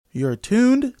You're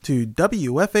tuned to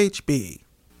WFHB.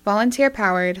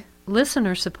 Volunteer-powered,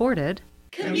 listener-supported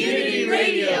community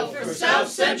radio for South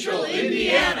Central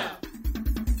Indiana.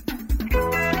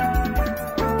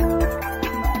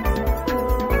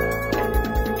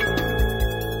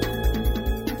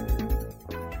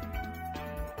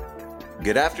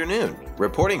 Good afternoon.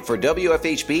 Reporting for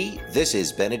WFHB, this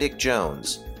is Benedict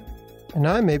Jones. And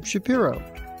I'm Abe Shapiro.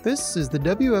 This is the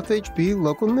WFHB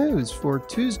local news for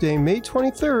Tuesday, May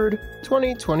 23rd,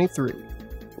 2023.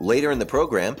 Later in the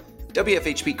program,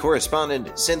 WFHB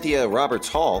correspondent Cynthia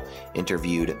Roberts-Hall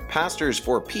interviewed Pastors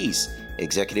for Peace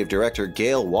Executive Director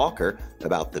Gail Walker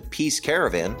about the peace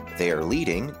caravan they are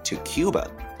leading to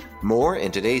Cuba. More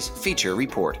in today's feature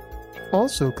report.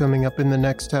 Also coming up in the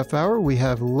next half hour, we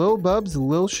have Lil Bub's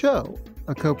Lil Show,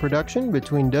 a co-production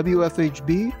between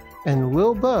WFHB and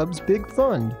Lil Bub's Big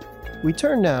Fund. We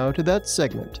turn now to that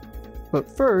segment.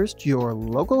 But first, your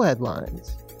local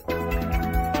headlines.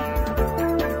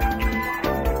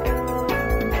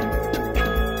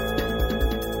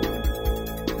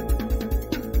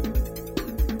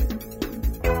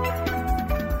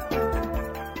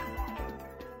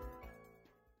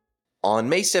 On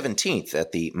May 17th,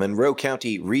 at the Monroe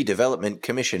County Redevelopment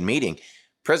Commission meeting,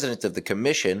 President of the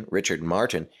Commission, Richard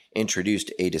Martin,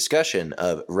 introduced a discussion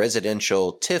of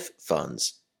residential TIF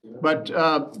funds. But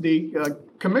the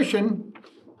Commission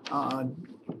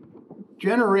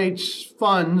generates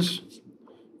funds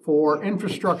for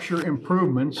infrastructure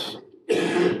improvements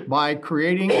by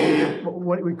creating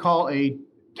what we call a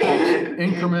tax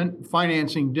increment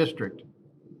financing district.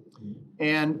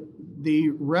 And the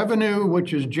revenue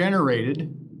which is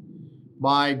generated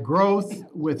by growth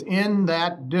within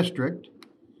that district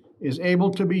is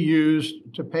able to be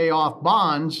used to pay off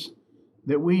bonds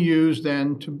that we use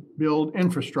then to build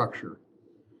infrastructure.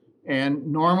 And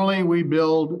normally we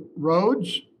build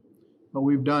roads, but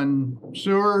we've done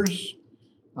sewers.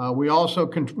 We also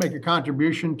can make a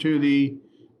contribution to the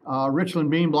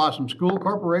Richland Bean Blossom School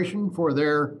Corporation for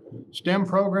their STEM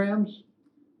programs.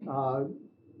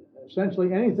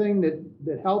 Essentially anything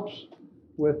that helps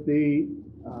with the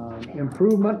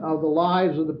improvement of the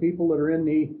lives of the people that are in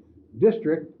the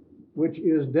district, which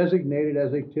is designated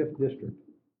as a TIF district.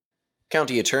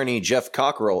 County Attorney Jeff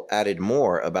Cockrell added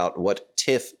more about what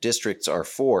TIF districts are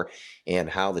for and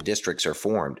how the districts are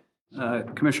formed.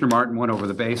 Commissioner Martin went over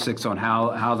the basics on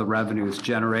how the revenue is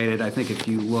generated. I think if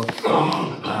you look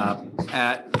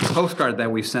at the postcard that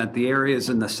we sent, the areas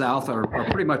in the south are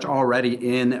pretty much already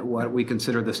in what we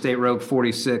consider the State Road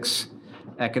 46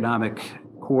 Economic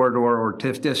Corridor or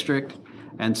TIF district.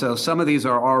 And so some of these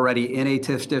are already in a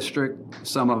TIF district,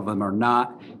 some of them are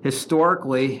not.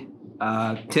 Historically,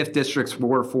 TIF districts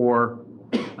were for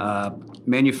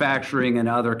manufacturing and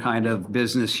other kind of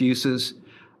business uses.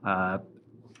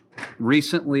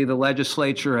 Recently, the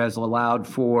legislature has allowed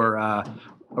for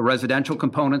residential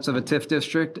components of a TIF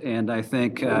district, and I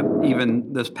think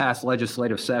even this past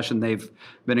legislative session, they've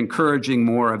been encouraging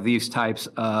more of these types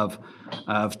of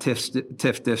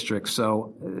TIF districts.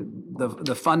 So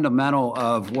the fundamental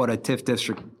of what a TIF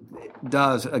district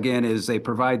does, again, is they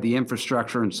provide the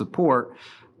infrastructure and support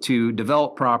to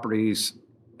develop properties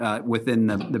within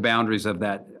the boundaries of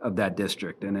that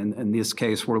district. And in this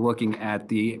case, we're looking at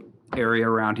the area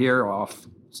around here off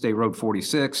State Road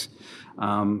 46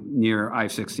 near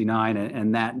I-69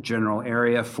 and that general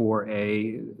area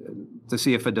to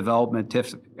see if a development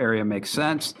TIF area makes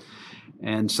sense.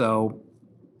 And so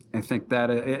I think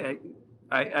that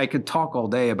I could talk all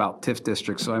day about TIF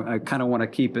districts, so I kind of want to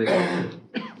keep it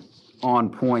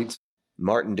on point.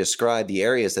 Martin described the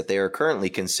areas that they are currently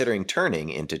considering turning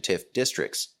into TIF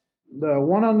districts. The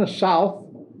one on the south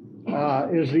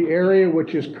is the area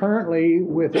which is currently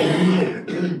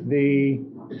within the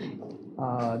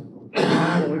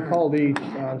what we call the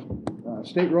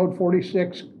State Road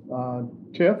 46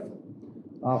 TIF.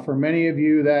 For many of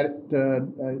you that,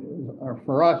 or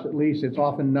for us at least, it's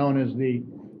often known as the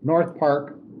North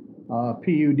Park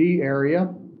PUD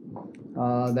area.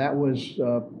 That was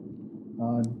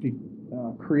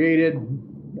created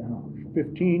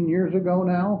 15 years ago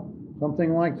now,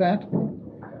 something like that.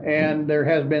 And there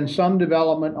has been some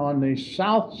development on the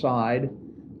south side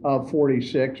of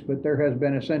 46, but there has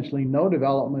been essentially no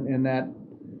development in that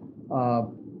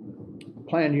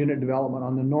planned unit development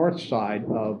on the north side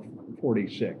of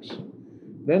 46.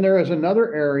 Then there is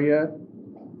another area,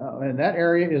 and that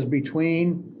area is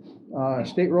between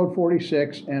State Road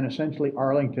 46 and essentially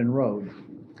Arlington Road.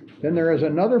 Then there is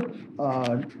another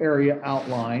area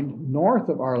outlined north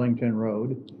of Arlington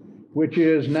Road, which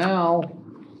is now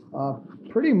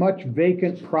pretty much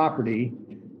vacant property,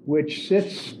 which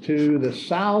sits to the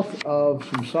south of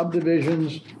some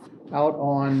subdivisions out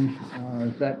on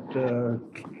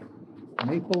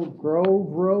Maple Grove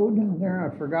Road there.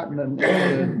 I've forgotten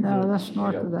No, that's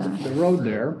north of that. the road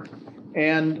there.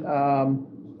 And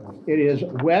it is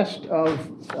west of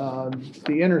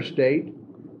the interstate.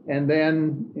 And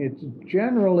then it's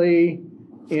generally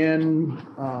in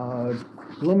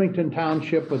Bloomington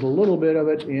Township with a little bit of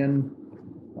it in,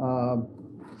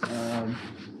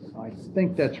 I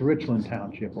think that's Richland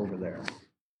Township over there.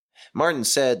 Martin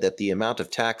said that the amount of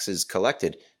taxes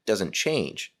collected doesn't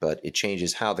change, but it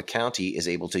changes how the county is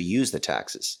able to use the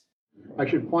taxes. I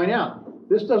should point out,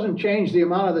 this doesn't change the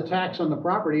amount of the tax on the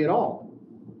property at all.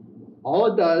 All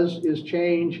it does is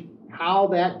change how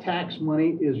that tax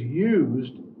money is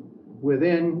used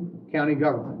within county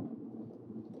government.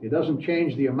 It doesn't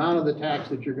change the amount of the tax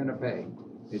that you're going to pay.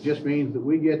 It just means that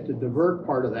we get to divert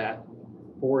part of that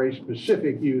for a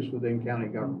specific use within county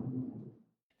government.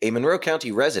 A Monroe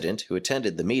County resident who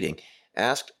attended the meeting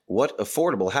asked what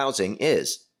affordable housing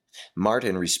is.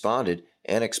 Martin responded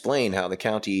and explained how the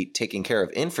county taking care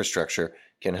of infrastructure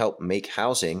can help make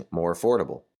housing more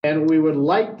affordable. And we would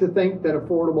like to think that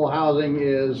affordable housing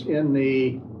is in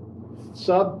the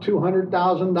sub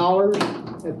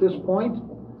 $200,000 at this point.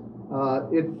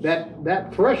 That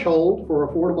threshold for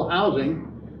affordable housing,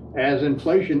 as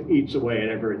inflation eats away at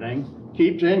everything,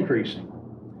 keeps increasing.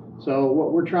 So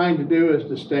what we're trying to do is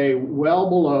to stay well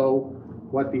below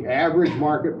what the average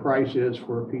market price is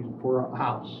for a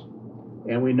house.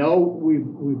 And we know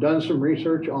we've done some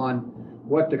research on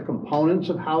what the components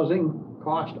of housing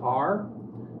cost are.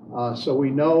 So we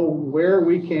know where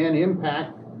we can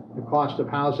impact the cost of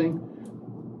housing.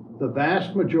 The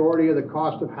vast majority of the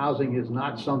cost of housing is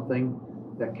not something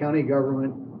that county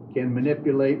government can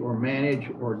manipulate or manage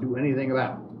or do anything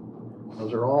about.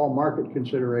 Those are all market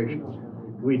considerations.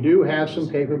 We do have some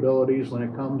capabilities when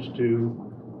it comes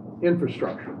to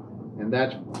infrastructure, and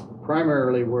that's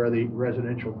primarily where the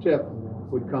residential TIF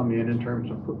would come in terms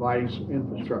of providing some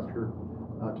infrastructure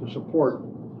to support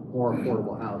more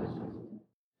affordable housing.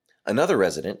 Another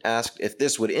resident asked if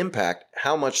this would impact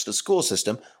how much the school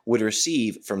system would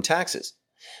receive from taxes.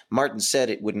 Martin said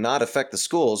it would not affect the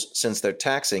schools since their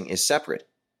taxing is separate.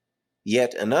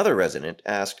 Yet another resident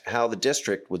asked how the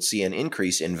district would see an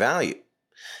increase in value.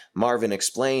 Marvin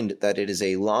explained that it is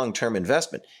a long-term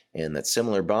investment and that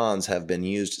similar bonds have been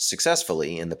used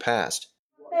successfully in the past.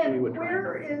 And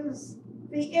where is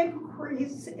the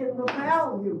increase in the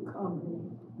value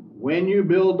coming? When you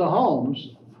build the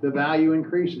homes, the value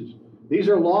increases. These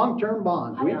are long-term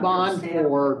bonds. We bond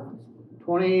for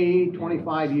 20,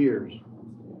 25 years.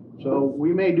 So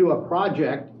we may do a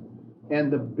project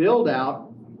and the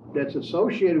build-out that's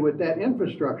associated with that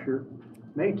infrastructure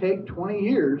may take 20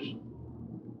 years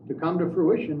to come to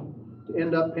fruition to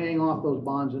end up paying off those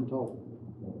bonds in total.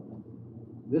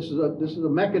 This is a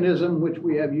mechanism which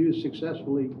we have used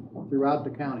successfully throughout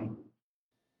the county.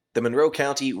 The Monroe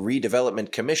County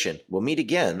Redevelopment Commission will meet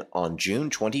again on June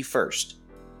 21st.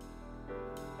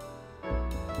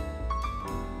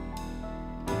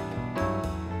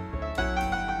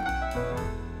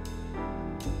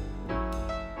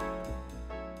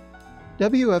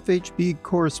 WFHB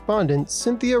correspondent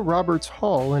Cynthia Roberts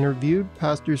Hall interviewed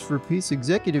Pastors for Peace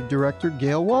Executive Director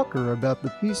Gail Walker about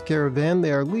the peace caravan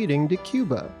they are leading to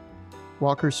Cuba.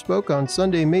 Walker spoke on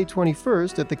Sunday, May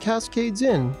 21st at the Cascades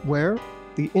Inn, where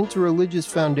the Interreligious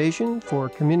Foundation for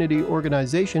Community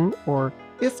Organization, or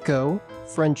IFCO,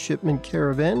 Friend Shipment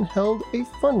Caravan held a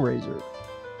fundraiser.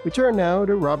 We turn now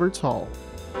to Roberts Hall.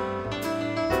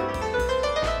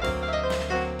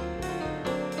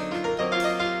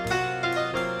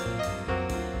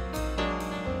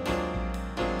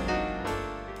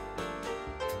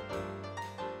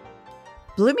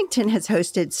 Bloomington has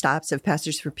hosted stops of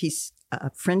Pastors for Peace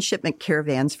Friend Shipment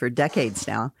caravans for decades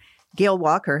now. Gail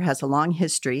Walker has a long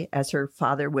history as her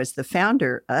father was the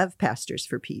founder of Pastors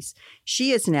for Peace.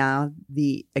 She is now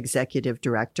the executive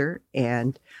director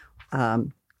and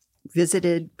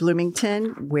visited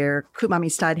Bloomington, where Club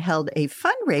Amistad held a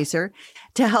fundraiser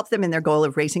to help them in their goal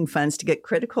of raising funds to get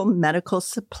critical medical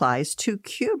supplies to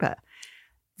Cuba.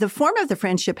 The form of the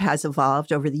friendship has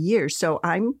evolved over the years, so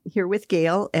I'm here with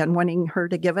Gail and wanting her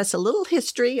to give us a little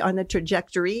history on the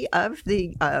trajectory of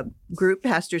the group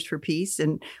Pastors for Peace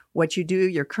and what you do,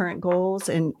 your current goals,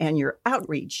 and your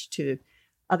outreach to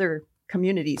other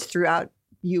communities throughout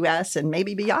U.S. and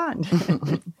maybe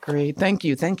beyond. Great. Thank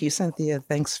you. Thank you, Cynthia.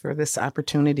 Thanks for this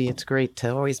opportunity. It's great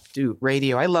to always do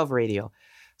radio. I love radio.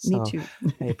 So Me too.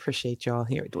 I appreciate y'all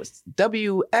here. It was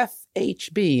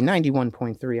WFHB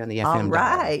 91.3 on the FM. All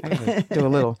right. Do a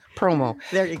little promo.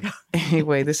 There you go.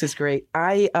 Anyway, this is great.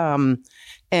 I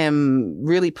am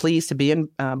really pleased to be in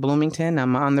Bloomington.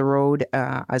 I'm on the road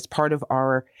as part of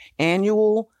our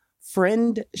annual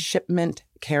Friend Shipment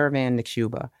Caravan to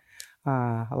Cuba.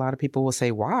 A lot of people will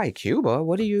say, why Cuba?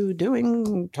 What are you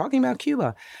doing talking about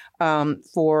Cuba?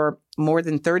 For more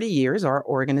than 30 years, our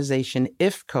organization,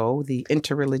 IFCO, the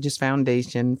Interreligious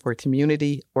Foundation for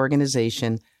Community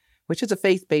Organization, which is a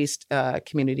faith-based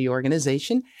community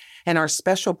organization, and our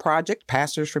special project,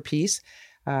 Pastors for Peace,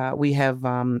 we have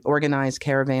organized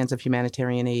caravans of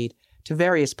humanitarian aid to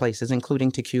various places, including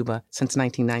to Cuba, since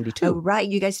 1992. Oh, right.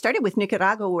 You guys started with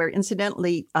Nicaragua, where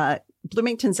incidentally,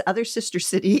 Bloomington's other sister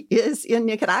city is in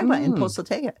Nicaragua, in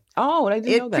Pozaltea. Oh, I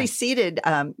didn't know that. It preceded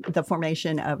the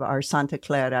formation of our Santa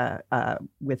Clara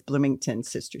with Bloomington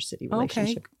sister city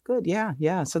relationship. Okay, good.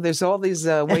 Yeah. So there's all these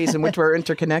ways in which we're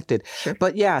interconnected. Sure.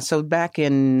 But yeah, so back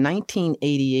in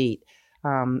 1988,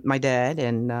 my dad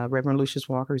and Reverend Lucius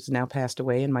Walker, who's now passed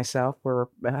away, and myself were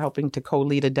helping to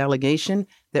co-lead a delegation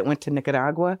that went to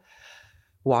Nicaragua.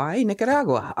 Why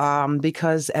Nicaragua?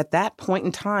 Because at that point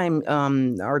in time,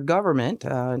 our government,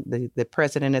 the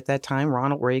president at that time,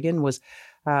 Ronald Reagan, was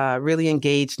really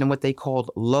engaged in what they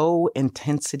called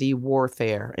low-intensity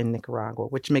warfare in Nicaragua,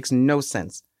 which makes no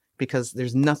sense because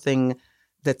there's nothing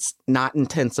that's not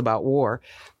intense about war.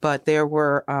 But there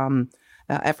were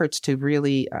efforts to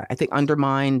really, I think,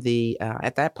 undermine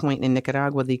at that point in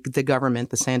Nicaragua, the government,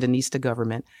 the Sandinista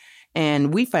government.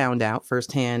 And we found out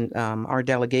firsthand, our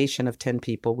delegation of 10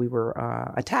 people, we were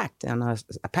attacked on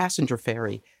a passenger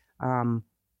ferry along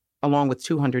with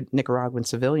 200 Nicaraguan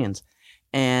civilians.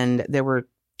 And there were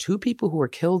 2 people who were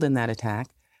killed in that attack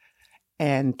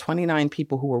and 29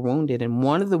 people who were wounded. And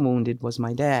one of the wounded was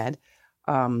my dad.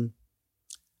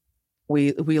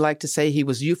 We like to say he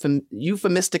was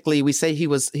euphemistically, we say he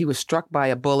was struck by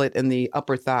a bullet in the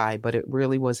upper thigh, but it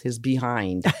really was his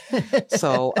behind.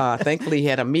 So thankfully he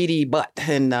had a meaty butt,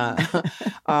 and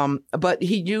but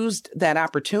he used that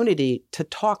opportunity to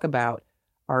talk about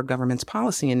our government's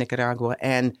policy in Nicaragua.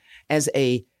 And as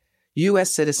a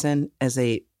U.S. citizen, as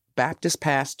a Baptist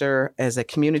pastor, as a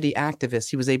community activist,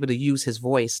 he was able to use his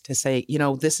voice to say,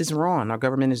 this is wrong. Our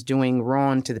government is doing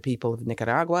wrong to the people of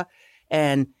Nicaragua.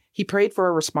 And he prayed for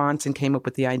a response and came up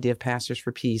with the idea of Pastors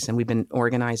for Peace. And we've been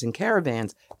organizing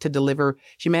caravans to deliver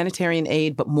humanitarian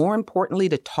aid, but more importantly,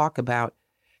 to talk about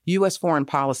U.S. foreign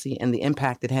policy and the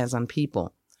impact it has on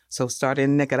people. So started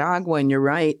in Nicaragua, and you're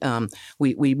right,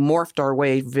 we morphed our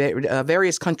way,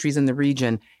 various countries in the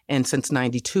region, and since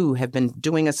 92 have been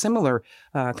doing a similar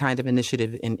kind of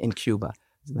initiative in Cuba.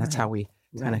 That's how we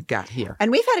kind of got here. And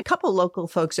we've had a couple local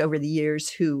folks over the years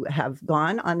who have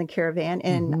gone on the caravan.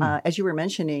 And as you were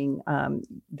mentioning,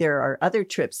 there are other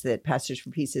trips that Pastors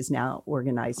for Peace is now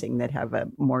organizing that have a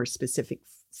more specific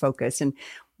focus. And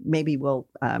maybe we'll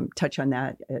touch on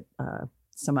that at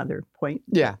some other point.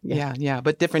 Yeah.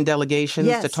 But different delegations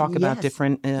to talk about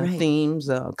different themes,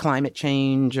 climate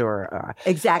change or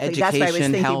exactly. Education, that's what I was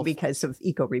thinking health. Because of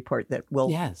Eco Report that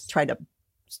we'll try to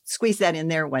squeeze that in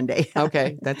there one day.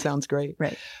 Okay, that sounds great.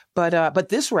 Right. But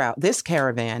this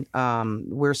caravan,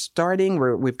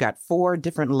 we've got 4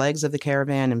 different legs of the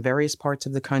caravan in various parts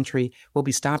of the country. We'll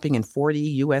be stopping in 40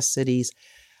 U.S. cities,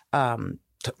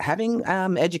 having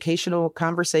educational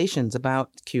conversations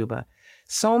about Cuba.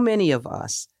 So many of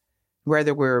us,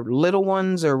 whether we're little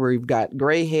ones or we've got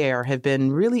gray hair, have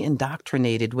been really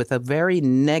indoctrinated with a very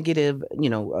negative,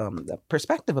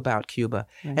 perspective about Cuba.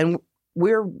 Right. And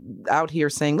we're out here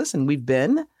saying, listen, we've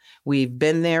been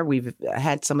there. We've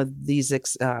had some of these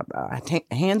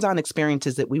hands-on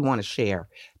experiences that we want to share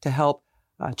to help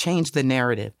change the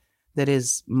narrative that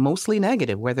is mostly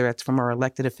negative, whether it's from our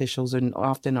elected officials and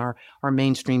often our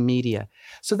mainstream media.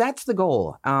 So that's the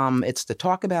goal. It's to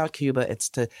talk about Cuba. It's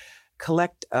to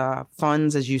collect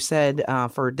funds, as you said,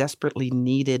 for desperately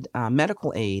needed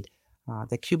medical aid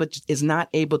that Cuba is not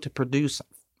able to produce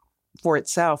for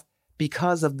itself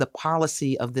because of the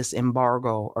policy of this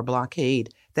embargo or blockade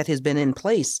that has been in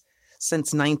place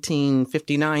since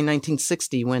 1959,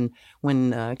 1960,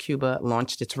 when Cuba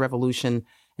launched its revolution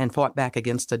and fought back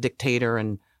against a dictator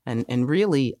and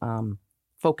really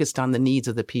focused on the needs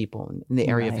of the people in the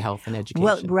area of health and education.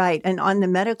 Well, right. And on the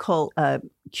medical,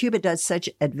 Cuba does such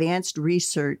advanced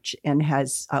research and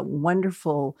has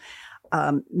wonderful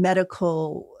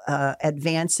medical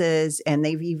advances, and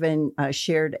they've even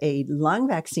shared a lung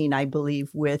vaccine, I believe,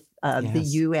 with the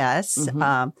U.S.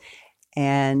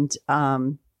 And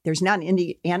there's now an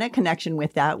Indiana connection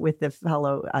with that, with the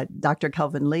fellow Dr.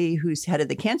 Kelvin Lee, who's head of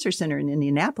the Cancer Center in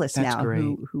Indianapolis now,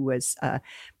 who was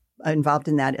involved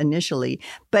in that initially.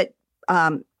 But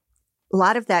a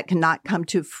lot of that cannot come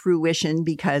to fruition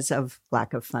because of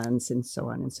lack of funds and so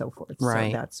on and so forth.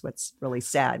 Right. So that's what's really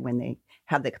sad when they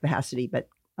have the capacity but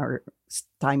are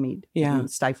stymied and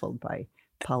stifled by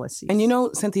policies. And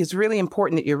Cynthia, it's really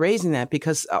important that you're raising that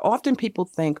because often people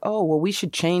think, oh, well, we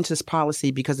should change this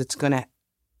policy because it's going to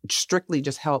strictly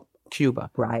just help Cuba.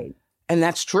 Right. And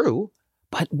that's true.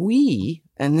 But we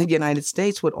and the United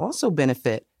States would also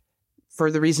benefit for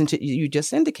the reasons you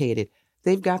just indicated.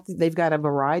 They've got a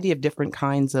variety of different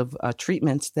kinds of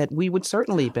treatments that we would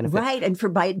certainly benefit. Right. And for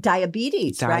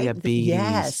diabetes, right? Diabetes.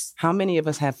 Yes. How many of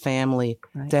us have family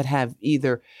that have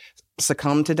either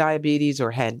succumbed to diabetes or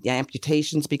had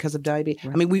amputations because of diabetes?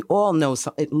 Right. I mean, we all know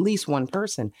at least one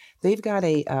person. They've got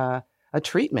a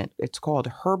treatment. It's called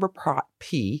Herberprot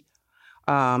P.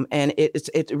 And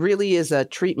it really is a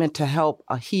treatment to help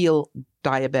heal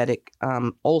diabetic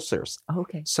ulcers.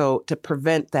 Okay. So to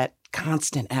prevent that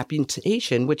constant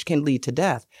amputation, which can lead to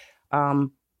death.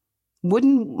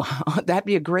 Wouldn't that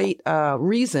be a great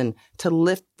reason to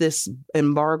lift this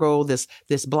embargo, this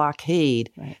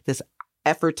blockade, this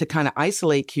effort to kind of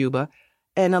isolate Cuba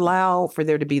and allow for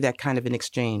there to be that kind of an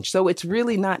exchange? So it's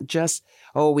really not just,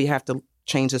 we have to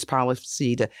change this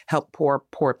policy to help poor,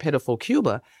 pitiful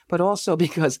Cuba, but also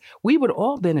because we would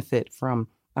all benefit from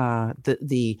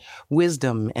the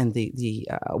wisdom and the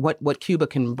what Cuba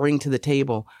can bring to the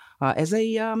table as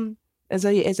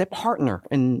a partner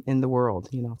in the world.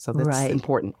 So that's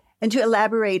important. And to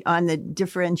elaborate on the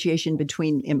differentiation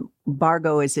between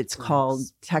embargo, as it's called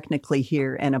technically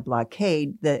here, and a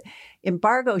blockade, the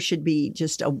embargo should be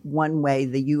just a one way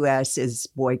the U.S. is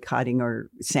boycotting or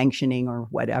sanctioning or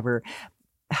whatever.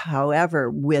 However,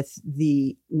 with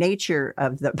the nature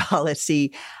of the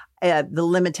policy, the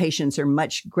limitations are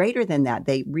much greater than that.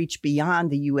 They reach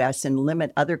beyond the U.S. and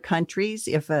limit other countries.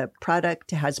 If a product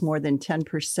has more than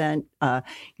 10%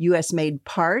 U.S.-made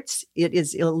parts, it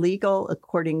is illegal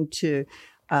according to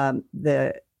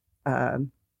the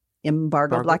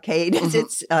embargo blockade, as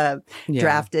it's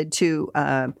drafted,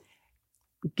 to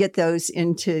get those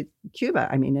into Cuba.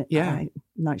 I mean, I'm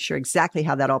not sure exactly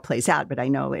how that all plays out, but I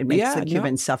know it makes the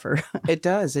Cubans suffer. It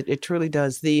does. It truly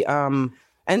does. The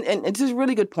And it's a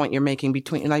really good point you're making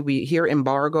between, like, we hear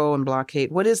embargo and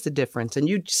blockade. What is the difference? And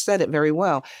you said it very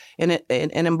well. And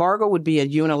an embargo would be a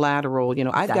unilateral,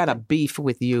 I've got a beef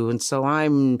with you, and so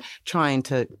I'm trying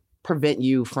to prevent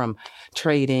you from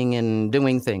trading and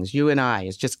doing things. You and I,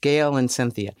 it's just Gail and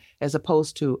Cynthia, as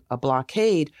opposed to a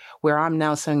blockade where I'm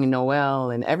now saying, Noel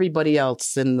and everybody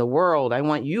else in the world, I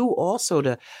want you also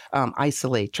to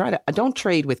isolate. Don't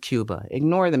trade with Cuba.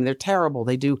 Ignore them. They're terrible.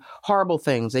 They do horrible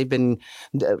things. They've been,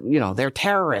 they're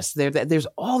terrorists. There's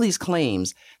all these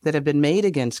claims that have been made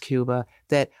against Cuba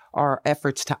that are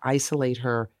efforts to isolate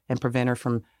her and prevent her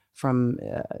from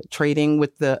trading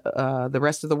with the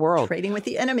rest of the world. Trading with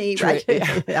the enemy, right?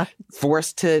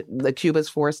 Cuba's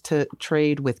forced to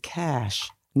trade with cash.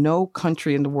 No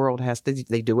country in the world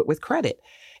they do it with credit.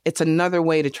 It's another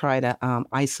way to try to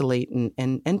isolate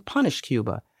and punish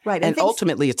Cuba. Right. And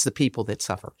ultimately, it's the people that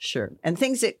suffer. Sure. And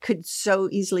things that could so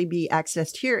easily be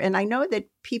accessed here. And I know that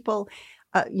people,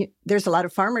 there's a lot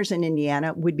of farmers in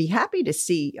Indiana would be happy to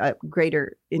see a great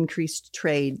increased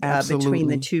trade between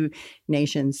the two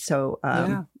nations. So,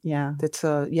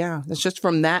 it's just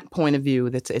from that point of view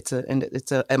it's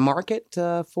a market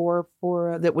for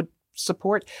that would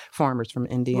support farmers from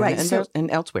Indiana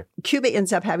and elsewhere. Cuba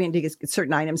ends up having to get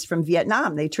certain items from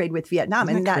Vietnam. They trade with Vietnam,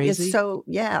 Isn't that is crazy?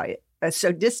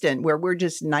 so distant, where we're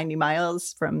just 90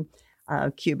 miles from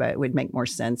Cuba. It would make more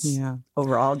sense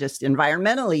overall, just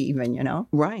environmentally even,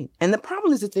 Right. And the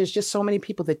problem is that there's just so many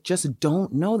people that just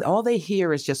don't know. All they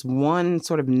hear is just one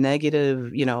sort of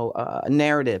negative,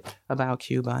 narrative about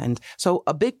Cuba. And so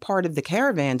a big part of the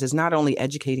caravans is not only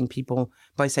educating people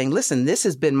by saying, listen, this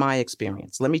has been my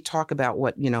experience. Let me talk about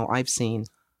what, I've seen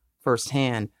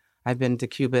firsthand. I've been to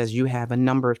Cuba, as you have, a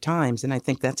number of times. And I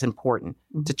think that's important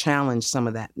to challenge some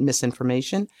of that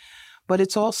misinformation. But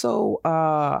it's also...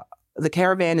 the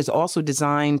caravan is also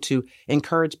designed to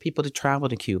encourage people to travel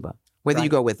to Cuba. Whether you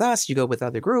go with us, you go with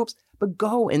other groups, but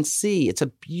go and see. It's a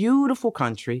beautiful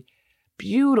country,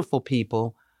 beautiful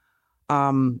people.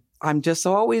 I'm just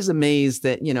always amazed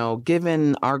that,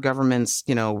 given our government's,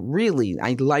 really,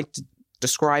 I like to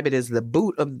describe it as the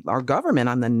boot of our government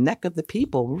on the neck of the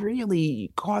people,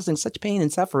 really causing such pain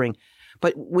and suffering.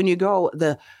 But when you go,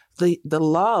 the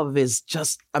love is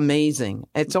just amazing.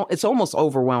 It's almost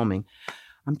overwhelming.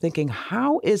 I'm thinking,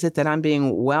 how is it that I'm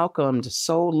being welcomed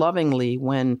so lovingly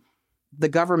when the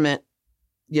government,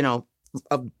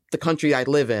 of the country I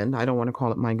live in, I don't want to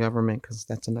call it my government because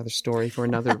that's another story for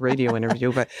another radio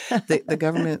interview, but the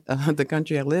government, the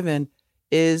country I live in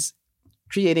is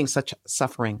creating such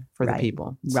suffering for the Right.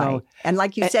 people. Right. So, And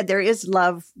like you said, there is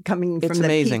love coming It's from the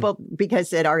amazing. people,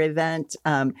 because at our event,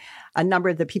 a number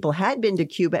of the people had been to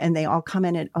Cuba and they all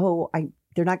commented,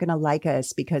 they're not going to like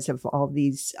us because of all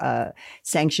these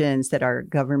sanctions that our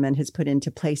government has put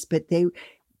into place. But they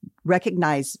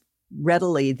recognize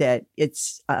readily that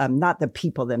it's not the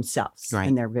people themselves. Right.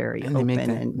 And they're very and they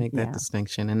open. make that yeah.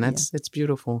 distinction. And it's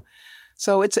beautiful.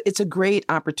 So it's a great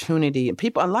opportunity.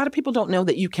 A lot of people don't know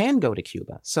that you can go to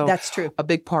Cuba. So That's true. a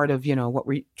big part of, what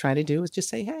we try to do is just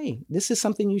say, hey, this is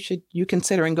something you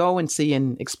consider and go and see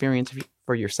and experience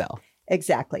for yourself.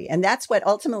 Exactly. And that's what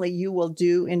ultimately you will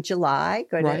do in July.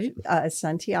 Go Right. to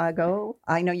Santiago.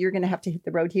 I know you're going to have to hit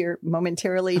the road here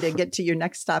momentarily to get to your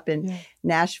next stop in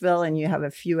Nashville. And you have a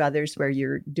few others where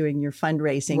you're doing your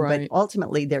fundraising. Right. But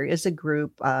ultimately, there is a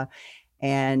group.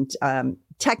 And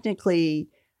technically,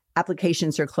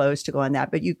 applications are closed to go on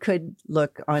that. But you could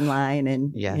look online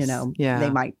and, Yes. they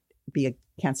might be a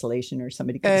cancellation or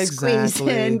somebody could squeeze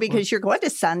Exactly. in because you're going to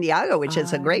Santiago, which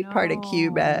is a great part of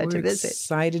Cuba to We're visit.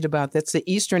 Excited about that's the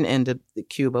eastern end of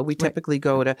Cuba. We typically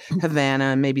go to Havana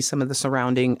and maybe some of the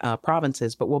surrounding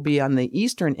provinces, but we'll be on the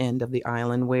eastern end of the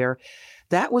island where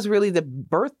that was really the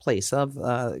birthplace of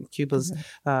Cuba's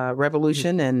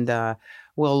revolution, and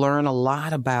we'll learn a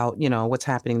lot about what's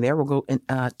happening there. We'll go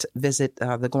to visit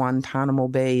the Guantanamo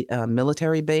Bay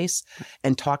military base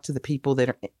and talk to the people that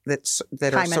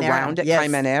are surrounded,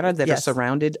 Caimanera, that are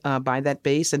surrounded by that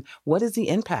base, and what is the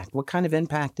impact? What kind of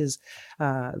impact is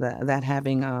that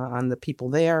having on the people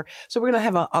there? So we're going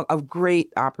to have a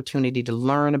great opportunity to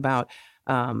learn about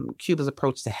Cuba's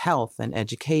approach to health and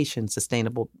education,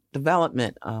 sustainable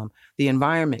development, the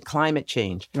environment, climate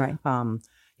change. Right.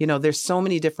 There's so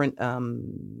many different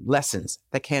lessons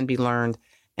that can be learned.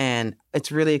 And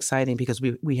it's really exciting because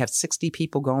we have 60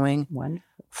 people going,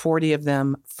 40 of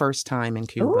them first time in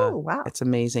Cuba. Oh, wow. It's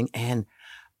amazing. And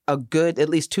a good, at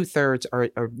least 2/3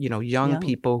 are young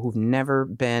people who've never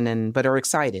been but are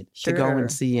excited to go and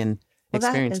see and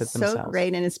experience it themselves. So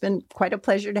great. And it's been quite a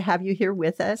pleasure to have you here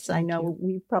with us. I know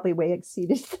we've probably way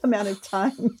exceeded the amount of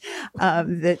time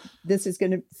that this is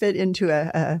going to fit into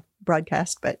a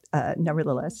broadcast, but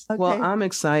nevertheless. Okay. Well, I'm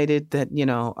excited that,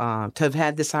 to have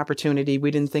had this opportunity.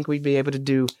 We didn't think we'd be able to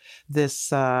do this,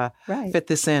 fit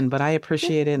this in, but I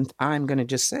appreciate it. And I'm going to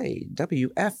just say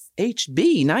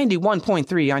WFHB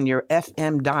 91.3 on your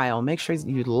FM dial. Make sure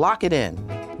you lock it in.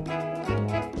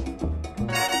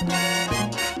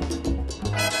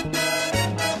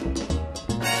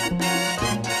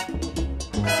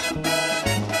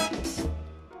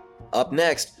 Up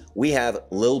next, we have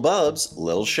Lil Bub's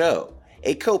Lil Show,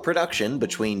 a co-production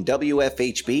between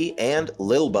WFHB and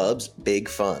Lil Bub's Big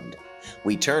Fund.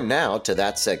 We turn now to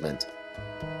that segment.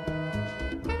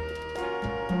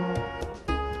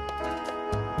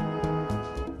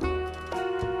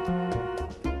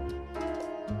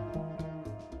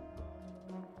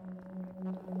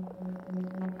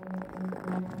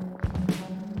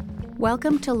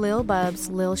 Welcome to Lil Bub's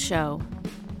Lil Show,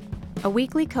 a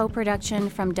weekly co-production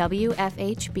from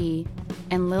WFHB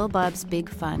and Lil Bub's Big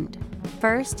Fund.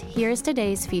 First, here's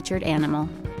today's featured animal.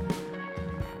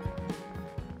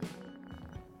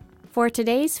 For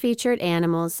today's featured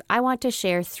animals, I want to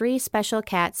share 3 special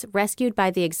cats rescued by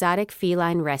the Exotic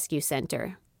Feline Rescue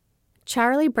Center.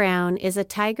 Charlie Brown is a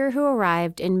tiger who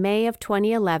arrived in May of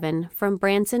 2011 from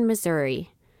Branson,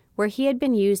 Missouri, where he had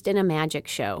been used in a magic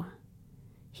show.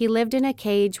 He lived in a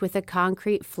cage with a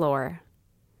concrete floor.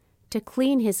 To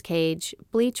clean his cage,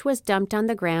 bleach was dumped on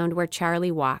the ground where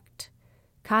Charlie walked,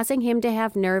 causing him to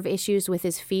have nerve issues with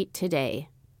his feet today.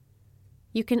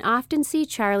 You can often see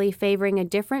Charlie favoring a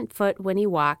different foot when he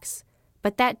walks,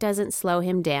 but that doesn't slow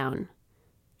him down.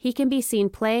 He can be seen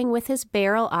playing with his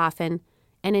barrel often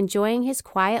and enjoying his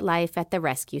quiet life at the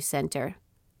rescue center.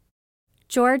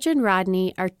 George and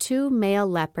Rodney are 2 male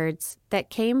leopards that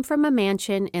came from a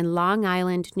mansion in Long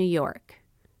Island, New York.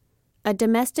 A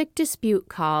domestic dispute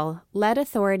call led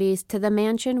authorities to the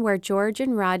mansion where George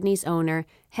and Rodney's owner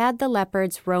had the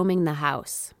leopards roaming the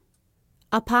house.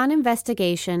 Upon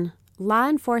investigation, law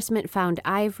enforcement found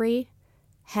ivory,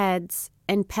 heads,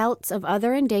 and pelts of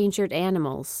other endangered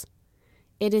animals.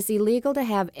 It is illegal to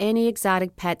have any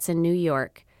exotic pets in New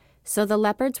York, so the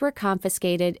leopards were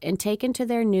confiscated and taken to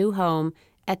their new home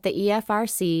at the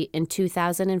EFRC in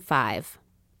 2005.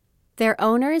 Their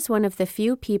owner is one of the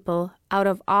few people out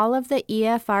of all of the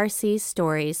EFRC's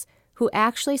stories who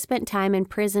actually spent time in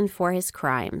prison for his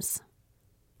crimes.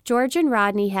 George and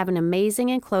Rodney have an amazing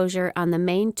enclosure on the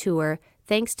main tour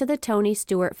thanks to the Tony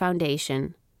Stewart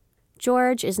Foundation.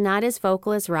 George is not as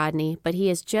vocal as Rodney, but he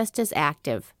is just as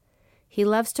active. He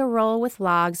loves to roll with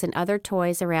logs and other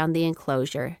toys around the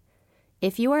enclosure.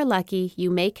 If you are lucky,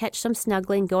 you may catch some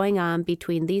snuggling going on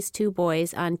between these two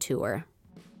boys on tour.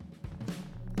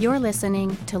 You're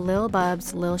listening to Lil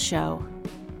Bub's Lil Show,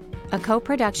 a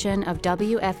co-production of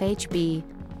WFHB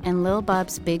and Lil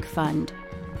Bub's Big Fund.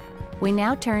 We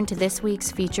now turn to this week's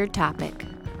featured topic.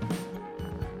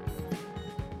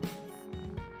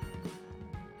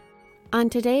 On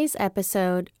today's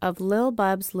episode of Lil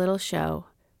Bub's Little Show,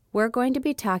 we're going to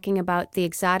be talking about the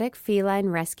Exotic Feline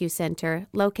Rescue Center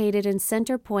located in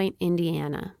Center Point,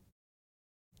 Indiana.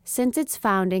 Since its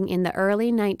founding in the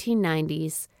early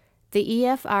 1990s, the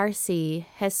EFRC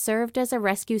has served as a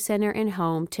rescue center and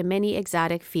home to many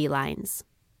exotic felines.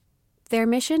 Their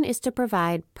mission is to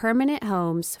provide permanent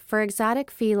homes for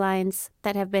exotic felines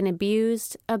that have been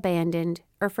abused, abandoned,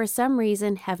 or for some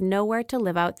reason have nowhere to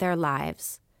live out their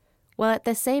lives, while at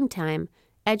the same time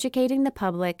educating the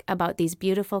public about these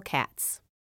beautiful cats.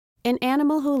 An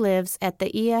animal who lives at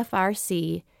the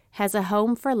EFRC has a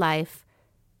home for life,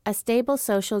 a stable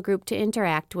social group to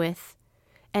interact with,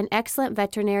 and excellent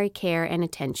veterinary care and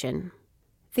attention.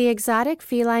 The Exotic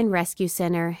Feline Rescue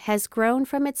Center has grown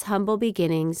from its humble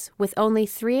beginnings with only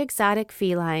 3 exotic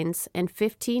felines and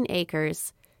 15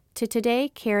 acres to today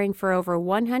caring for over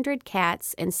 100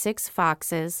 cats and 6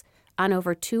 foxes on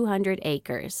over 200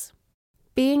 acres.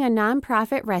 Being a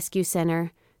nonprofit rescue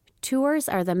center, tours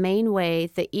are the main way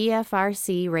the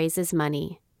EFRC raises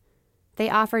money. They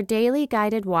offer daily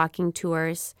guided walking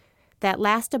tours that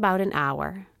last about an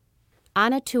hour.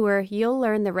 On a tour, you'll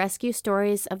learn the rescue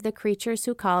stories of the creatures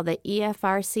who call the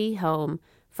EFRC home,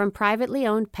 from privately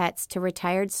owned pets to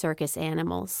retired circus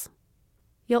animals.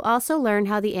 You'll also learn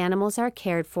how the animals are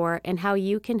cared for and how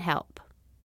you can help.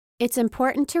 It's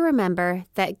important to remember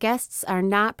that guests are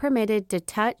not permitted to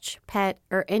touch, pet,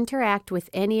 or interact with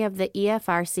any of the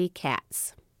EFRC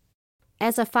cats.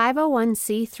 As a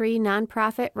 501c3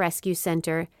 nonprofit rescue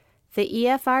center, the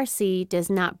EFRC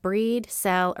does not breed,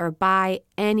 sell, or buy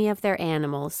any of their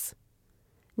animals.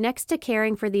 Next to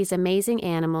caring for these amazing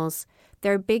animals,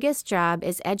 their biggest job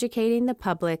is educating the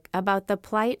public about the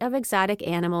plight of exotic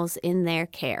animals in their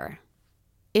care.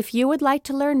 If you would like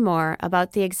to learn more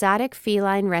about the Exotic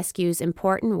Feline Rescue's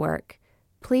important work,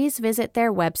 please visit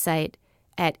their website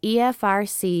at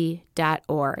efrc.org.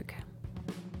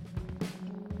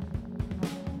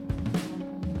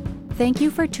 Thank you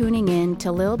for tuning in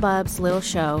to Lil Bub's Lil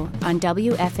Show on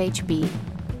WFHB,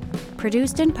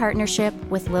 produced in partnership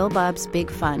with Lil Bub's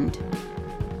Big Fund.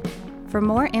 For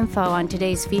more info on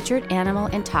today's featured animal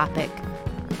and topic,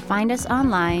 find us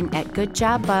online at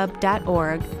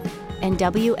goodjobbub.org and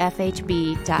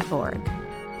WFHB.org.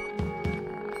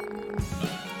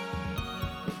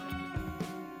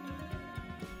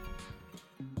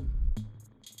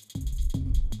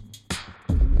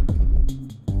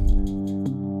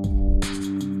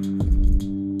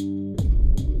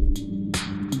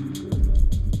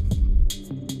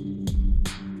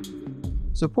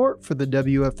 Support for the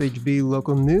WFHB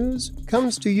local news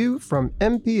comes to you from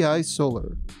MPI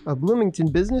Solar, a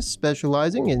Bloomington business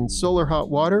specializing in solar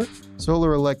hot water,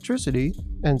 solar electricity,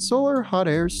 and solar hot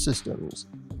air systems.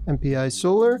 MPI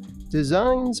Solar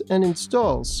designs and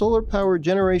installs solar power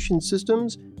generation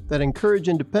systems that encourage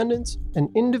independence and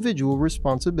individual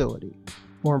responsibility.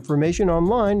 More information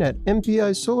online at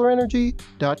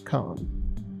mpisolarenergy.com.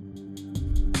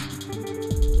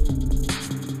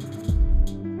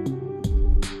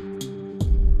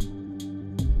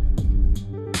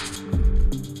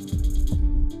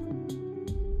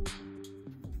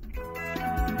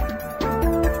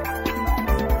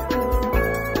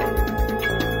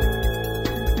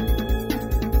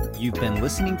 You've been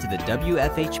listening to the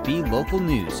WFHB local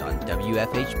news on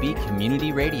WFHB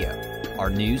Community Radio.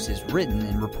 Our news is written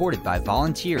and reported by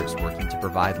volunteers working to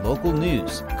provide local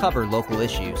news, cover local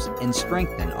issues, and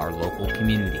strengthen our local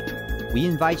community. We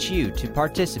invite you to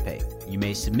participate. You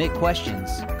may submit questions,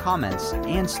 comments,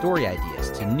 and story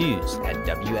ideas to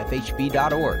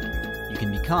news@wfhb.org. You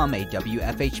can become a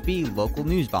WFHB local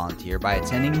news volunteer by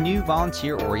attending new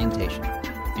volunteer orientation.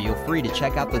 Feel free to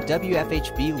check out the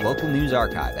WFHB local news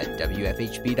archive at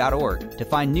wfhb.org to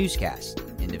find newscasts,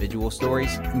 individual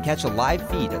stories, and catch a live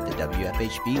feed of the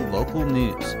WFHB local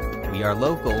news. We are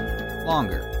local,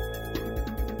 longer,